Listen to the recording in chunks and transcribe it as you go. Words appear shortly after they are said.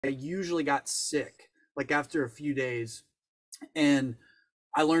usually got sick like after a few days. And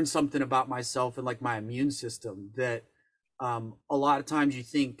I learned something about myself and like my immune system that a lot of times you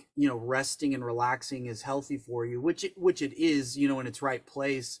think, you know, resting and relaxing is healthy for you, which it is, you know, in its right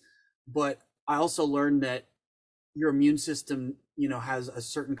place. But I also learned that your immune system, you know, has a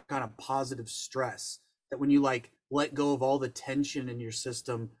certain kind of positive stress, that when you like let go of all the tension in your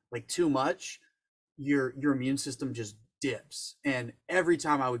system like too much, your immune system just dips. And every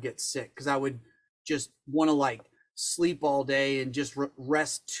time I would get sick, because I would just want to like sleep all day and just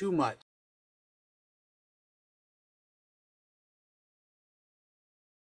rest too much,